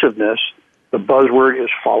defensiveness, the buzzword is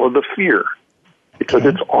follow the fear, because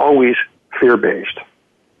it's always fear-based.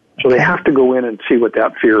 So they have to go in and see what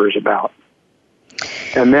that fear is about.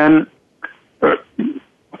 And then,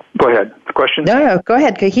 go ahead. Question? No, go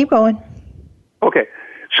ahead. Keep going. Okay.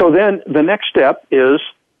 So then the next step is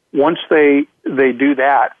once they do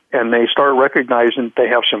that and they start recognizing they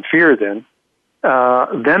have some fear, then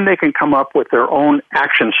they can come up with their own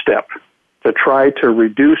action step to try to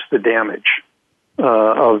reduce the damage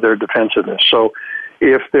of their defensiveness. So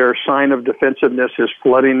if their sign of defensiveness is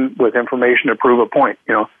flooding with information to prove a point,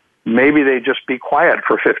 maybe they just be quiet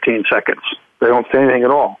for 15 seconds. They don't say anything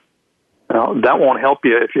at all. Now, that won't help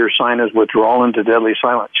you if your sign is withdrawal into deadly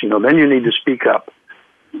silence. Then you need to speak up,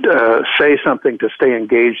 say something to stay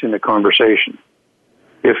engaged in the conversation.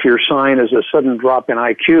 If your sign is a sudden drop in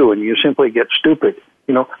IQ and you simply get stupid,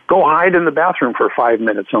 go hide in the bathroom for 5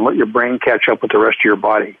 minutes and let your brain catch up with the rest of your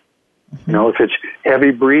body. Mm-hmm. If it's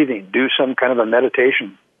heavy breathing, do some kind of a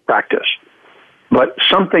meditation practice. But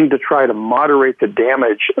something to try to moderate the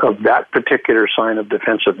damage of that particular sign of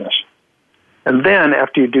defensiveness. And then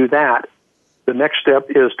after you do that, the next step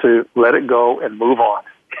is to let it go and move on.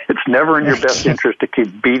 It's never in your best interest to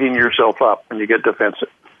keep beating yourself up when you get defensive.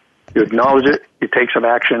 You acknowledge it, you take some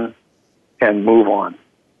action, and move on.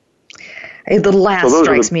 The last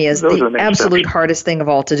strikes me as the absolute hardest thing of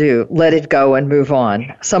all to do. Let it go and move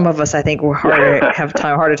on. Some of us, I think, will have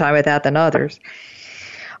a harder time with that than others.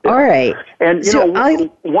 Yeah. All right. And,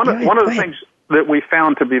 one of the things that we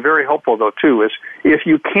found to be very helpful, though, too, is if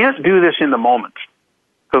you can't do this in the moment,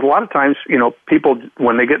 because a lot of times, people,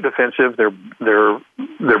 when they get defensive, their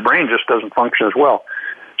brain just doesn't function as well.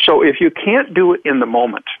 So if you can't do it in the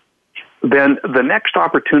moment, then the next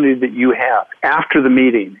opportunity that you have after the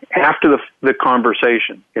meeting, after the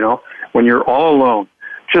conversation, when you're all alone,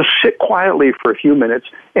 just sit quietly for a few minutes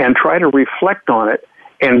and try to reflect on it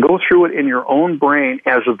and go through it in your own brain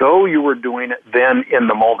as though you were doing it then in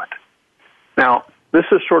the moment. Now, this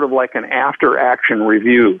is sort of like an after-action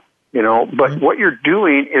review, but what you're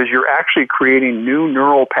doing is you're actually creating new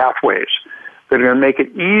neural pathways that are going to make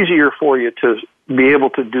it easier for you to be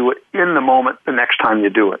able to do it in the moment the next time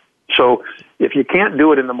you do it. So if you can't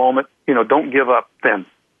do it in the moment, don't give up then.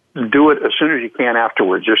 Do it as soon as you can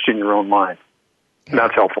afterwards, just in your own mind.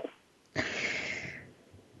 That's helpful.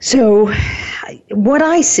 So what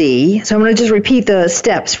I see, so I'm going to just repeat the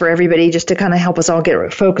steps for everybody just to kind of help us all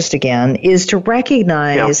get focused again, is to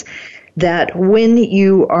recognize that when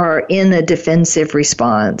you are in a defensive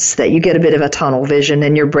response, that you get a bit of a tunnel vision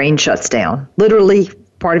and your brain shuts down. Literally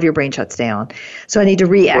part of your brain shuts down. So I need to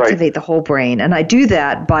reactivate the whole brain. And I do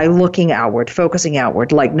that by looking outward, focusing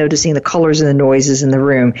outward, like noticing the colors and the noises in the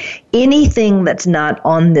room. Anything that's not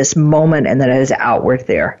on this moment and that is outward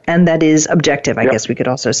there. And that is objective, I guess we could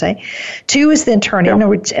also say. 2 is then turn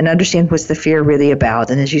inwards and understand what's the fear really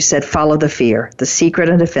about. And as you said, follow the fear. The secret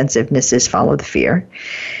of defensiveness is follow the fear.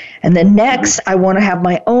 And then next, I want to have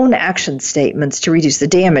my own action statements to reduce the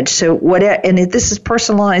damage. So this is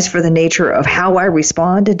personalized for the nature of how I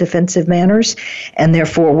respond in defensive manners, and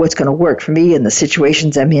therefore what's going to work for me in the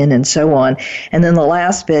situations I'm in and so on. And then the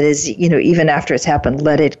last bit is, even after it's happened,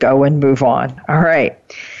 let it go and move on. All right.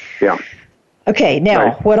 Yeah. Okay,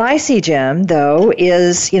 now, what I see, Jim, though,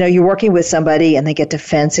 is, you're working with somebody and they get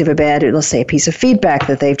defensive about, let's say, a piece of feedback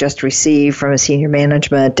that they've just received from a senior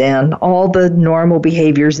management, and all the normal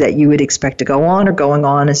behaviors that you would expect to go on are going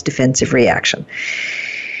on as defensive reaction.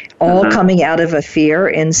 All coming out of a fear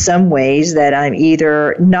in some ways that I'm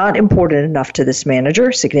either not important enough to this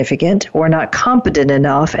manager, significant, or not competent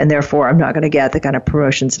enough, and therefore I'm not going to get the kind of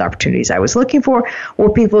promotions and opportunities I was looking for,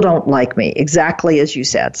 or people don't like me, exactly as you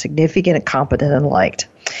said, significant and competent and liked.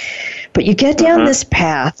 But you get down this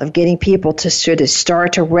path of getting people to sort of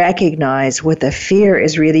start to recognize what the fear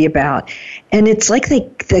is really about, and it's like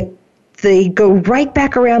they go right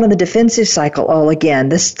back around in the defensive cycle all again.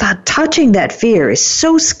 This touching that fear is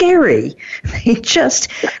so scary. They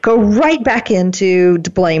just go right back into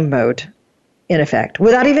blame mode, in effect,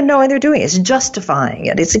 without even knowing they're doing it. It's justifying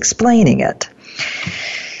it. It's explaining it.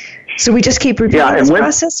 So we just keep repeating this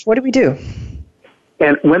process. What do we do?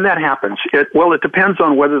 And when that happens, it depends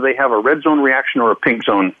on whether they have a red zone reaction or a pink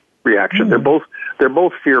zone reaction. They're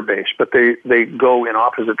both fear-based, but they go in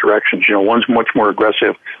opposite directions. One's much more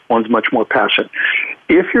aggressive, one's much more passive.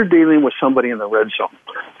 If you're dealing with somebody in the red zone,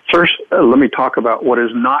 first let me talk about what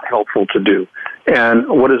is not helpful to do. And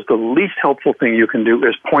what is the least helpful thing you can do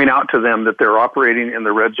is point out to them that they're operating in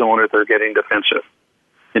the red zone or they're getting defensive.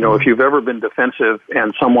 If you've ever been defensive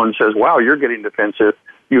and someone says, wow, you're getting defensive,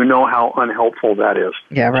 you know how unhelpful that is.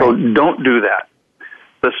 Yeah, right. So don't do that.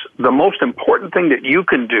 The most important thing that you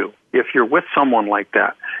can do if you're with someone like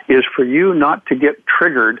that is for you not to get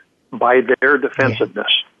triggered by their defensiveness.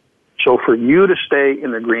 Yeah. So for you to stay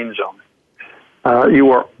in the green zone,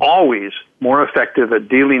 you are always more effective at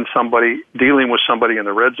dealing with somebody in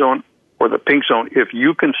the red zone or the pink zone if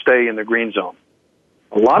you can stay in the green zone.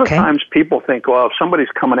 A lot of times people think, well, if somebody's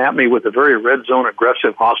coming at me with a very red zone,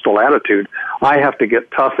 aggressive, hostile attitude, I have to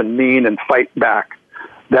get tough and mean and fight back.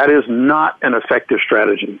 That is not an effective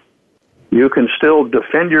strategy. You can still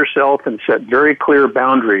defend yourself and set very clear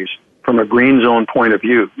boundaries from a green zone point of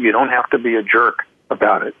view. You don't have to be a jerk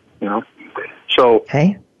about it, So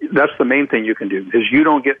that's the main thing you can do, is you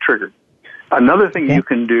don't get triggered. Another thing you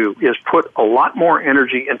can do is put a lot more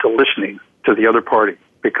energy into listening to the other party,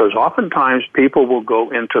 because oftentimes people will go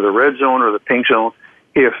into the red zone or the pink zone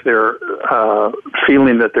if they're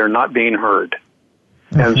feeling that they're not being heard.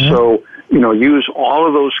 And so, use all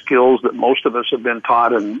of those skills that most of us have been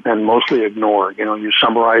taught and mostly ignore. You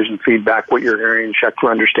summarize and feedback what you're hearing, check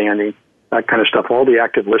for understanding, that kind of stuff, all the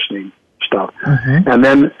active listening stuff. And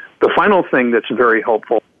then the final thing that's very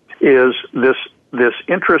helpful is this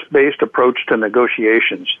interest-based approach to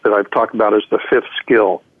negotiations that I've talked about as the fifth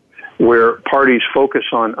skill, where parties focus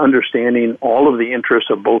on understanding all of the interests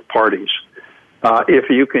of both parties. If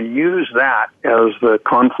you can use that as the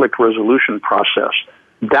conflict resolution process,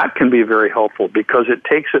 that can be very helpful because it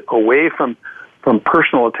takes it away from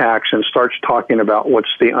personal attacks and starts talking about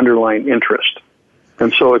what's the underlying interest.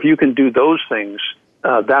 And so if you can do those things,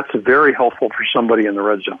 that's very helpful for somebody in the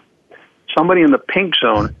red zone. Somebody in the pink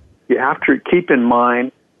zone, you have to keep in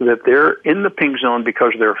mind that they're in the pink zone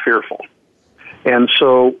because they're fearful. And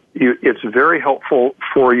so it's very helpful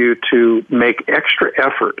for you to make extra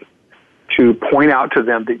effort to point out to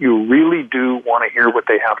them that you really do want to hear what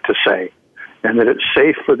they have to say, and that it's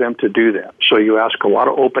safe for them to do that. So you ask a lot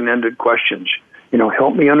of open-ended questions.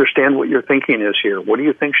 Help me understand what your thinking is here. What do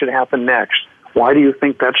you think should happen next? Why do you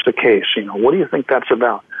think that's the case? What do you think that's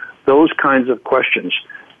about? Those kinds of questions.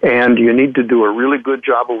 And you need to do a really good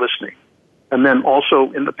job of listening. And then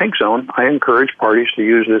also in the pink zone, I encourage parties to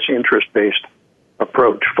use this interest-based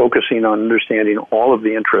approach, focusing on understanding all of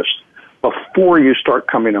the interests before you start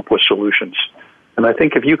coming up with solutions. And I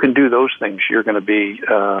think if you can do those things, you're going to be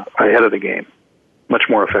ahead of the game, much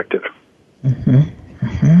more effective.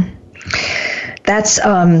 That's,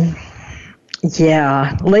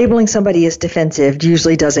 labeling somebody as defensive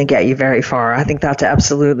usually doesn't get you very far. I think that's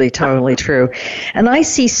absolutely, totally true. And I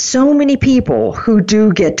see so many people who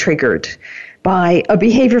do get triggered by a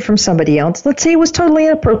behavior from somebody else. Let's say it was totally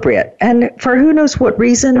inappropriate, and for who knows what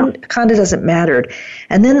reason, kind of doesn't matter.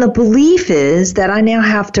 And then the belief is that I now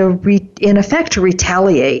have to, in effect, to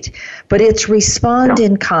retaliate, but it's respond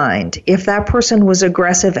in kind. If that person was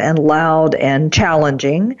aggressive and loud and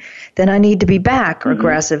challenging, then I need to be back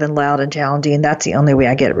aggressive and loud and challenging, and that's the only way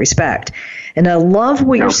I get respect. And I love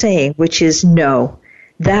what you're saying, which is no.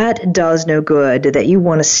 That does no good, that you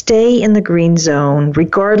want to stay in the green zone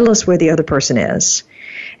regardless where the other person is.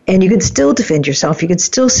 And you can still defend yourself. You can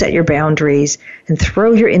still set your boundaries and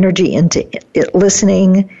throw your energy into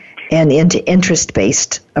listening and into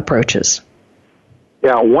interest-based approaches.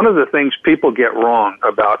 Yeah, one of the things people get wrong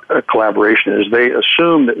about collaboration is they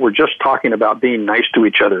assume that we're just talking about being nice to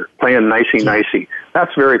each other, playing nicey-nicey.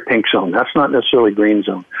 That's very pink zone. That's not necessarily green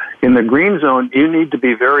zone. In the green zone, you need to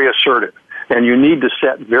be very assertive. And you need to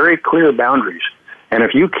set very clear boundaries. And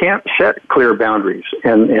if you can't set clear boundaries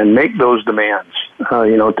and make those demands,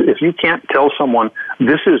 if you can't tell someone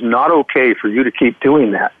this is not okay for you to keep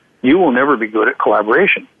doing that, you will never be good at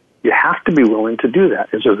collaboration. You have to be willing to do that.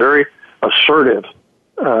 It's a very assertive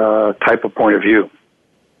type of point of view.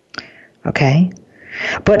 Okay.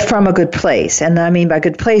 But from a good place. And I mean by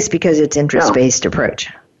good place because it's interest-based approach.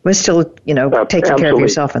 We're still, taking care of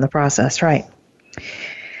yourself in the process, right?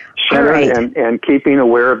 Centered and keeping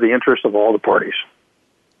aware of the interests of all the parties.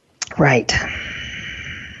 Right.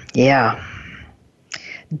 Yeah.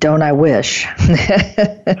 Don't I wish?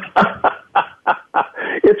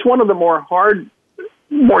 It's one of the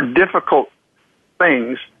more difficult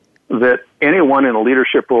things that anyone in a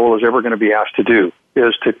leadership role is ever going to be asked to do,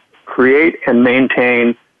 is to create and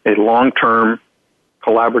maintain a long-term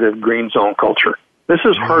collaborative green zone culture. This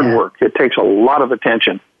is hard work. It takes a lot of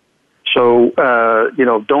attention. So,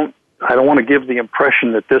 I don't want to give the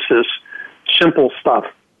impression that this is simple stuff,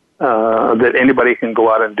 that anybody can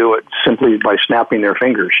go out and do it simply by snapping their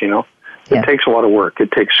fingers, It takes a lot of work.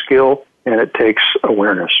 It takes skill, and it takes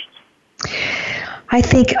awareness. I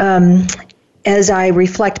think as I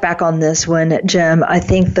reflect back on this one, Jim, I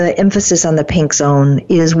think the emphasis on the pink zone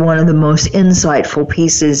is one of the most insightful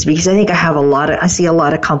pieces, because I think I see a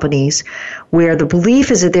lot of companies where the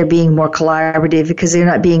belief is that they're being more collaborative because they're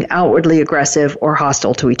not being outwardly aggressive or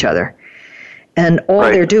hostile to each other. And all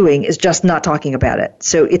they're doing is just not talking about it.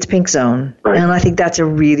 So it's pink zone. Right. And I think that's a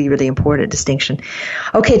really, really important distinction.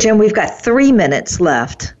 Okay, Jim, we've got 3 minutes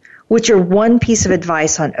left. What's your one piece of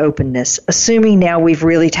advice on openness, assuming now we've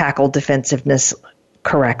really tackled defensiveness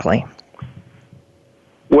correctly?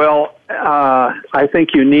 Well, I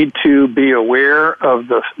think you need to be aware of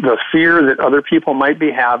the fear that other people might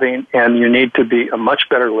be having, and you need to be a much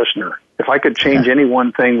better listener. If I could change any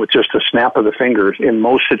one thing with just a snap of the fingers in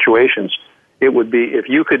most situations, it would be if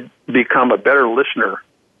you could become a better listener.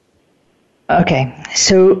 Okay,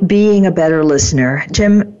 so being a better listener.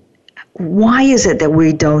 Jim, why is it that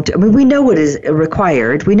we don't, we know what is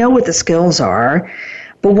required, we know what the skills are,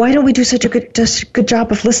 but why don't we do such a good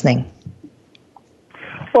job of listening?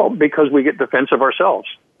 Well, because we get defensive ourselves.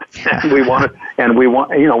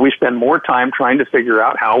 we spend more time trying to figure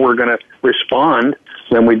out how we're going to respond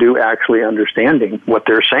than we do actually understanding what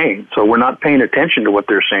they're saying. So we're not paying attention to what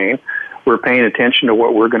they're saying. We're paying attention to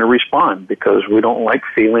what we're going to respond because we don't like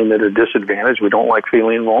feeling at a disadvantage. We don't like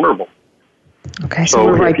feeling vulnerable. Okay, so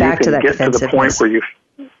we're right back to that defensiveness. If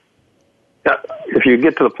you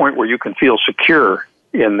get to the point where you can feel secure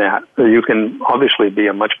in that, you can obviously be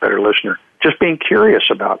a much better listener. Just being curious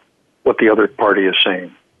about what the other party is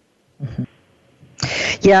saying. Mm-hmm.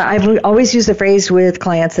 Yeah, I've always used the phrase with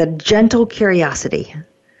clients that gentle curiosity.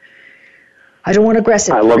 I don't want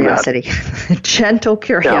aggressive curiosity. Gentle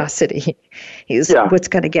curiosity is what's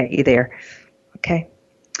going to get you there. Okay.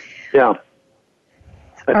 Yeah.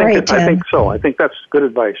 I think so. I think that's good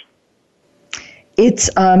advice.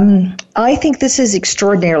 It's. I think this is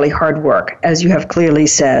extraordinarily hard work, as you have clearly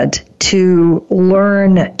said, to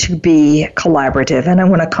learn to be collaborative. And I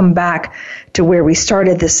want to come back to where we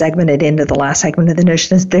started this segment and into the last segment of the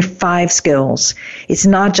notion is there are 5 skills. It's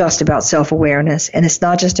not just about self-awareness, and it's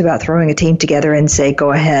not just about throwing a team together and say,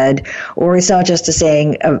 go ahead, or it's not just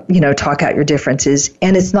saying, talk out your differences,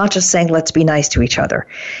 and it's not just saying, let's be nice to each other.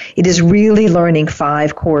 It is really learning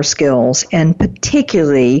 5 core skills, and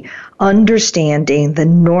particularly understanding the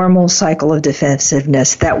normal cycle of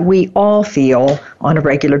defensiveness that we all feel on a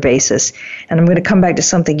regular basis. And I'm going to come back to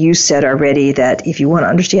something you said already, that if you want to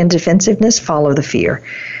understand defensiveness, follow the fear.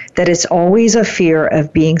 that it's always a fear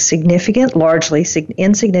of being significant, largely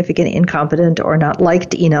insignificant, incompetent, or not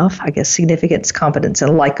liked enough. I guess significance, competence,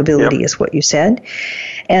 and likability is what you said.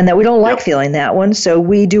 And that we don't like feeling that one, so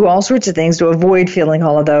we do all sorts of things to avoid feeling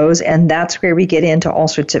all of those, and that's where we get into all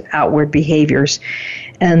sorts of outward behaviors.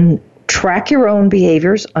 And track your own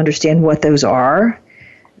behaviors, understand what those are,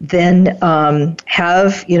 then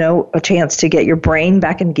have, a chance to get your brain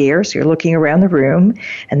back in gear, so you're looking around the room,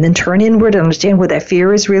 and then turn inward and understand what that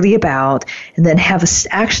fear is really about, and then have an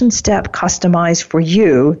action step customized for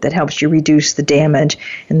you that helps you reduce the damage,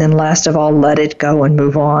 and then last of all, let it go and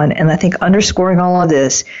move on. And I think underscoring all of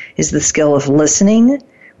this is the skill of listening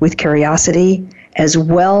with curiosity, as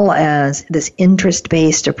well as this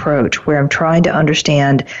interest-based approach where I'm trying to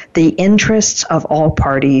understand the interests of all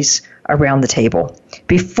parties around the table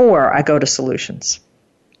before I go to solutions.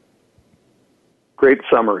 Great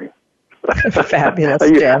summary. Fabulous,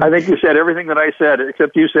 Jim. I think you said everything that I said,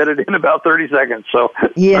 except you said it in about 30 seconds. So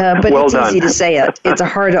yeah, but well it's done. Easy to say it. It's a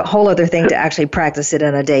whole other thing to actually practice it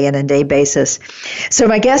on a day-in-and-day basis. So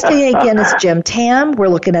my guest today again is Jim Tamm. We're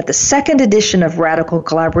looking at the second edition of Radical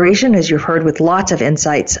Collaboration, as you've heard, with lots of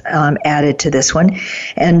insights added to this one.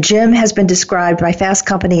 And Jim has been described by Fast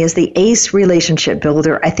Company as the ace relationship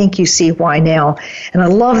builder. I think you see why now. And I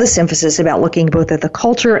love this emphasis about looking both at the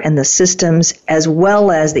culture and the systems as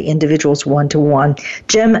well as the individuals one-to-one.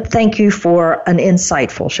 Jim, thank you for an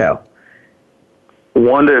insightful show.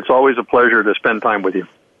 Wanda, it's always a pleasure to spend time with you.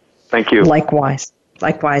 Thank you. Likewise.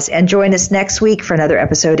 And join us next week for another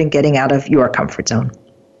episode in Getting Out of Your Comfort Zone.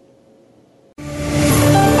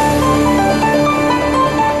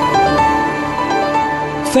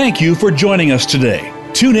 Thank you for joining us today.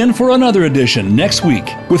 Tune in for another edition next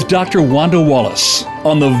week with Dr. Wanda Wallace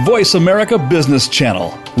on the Voice America Business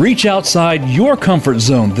Channel. Reach outside your comfort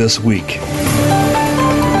zone this week.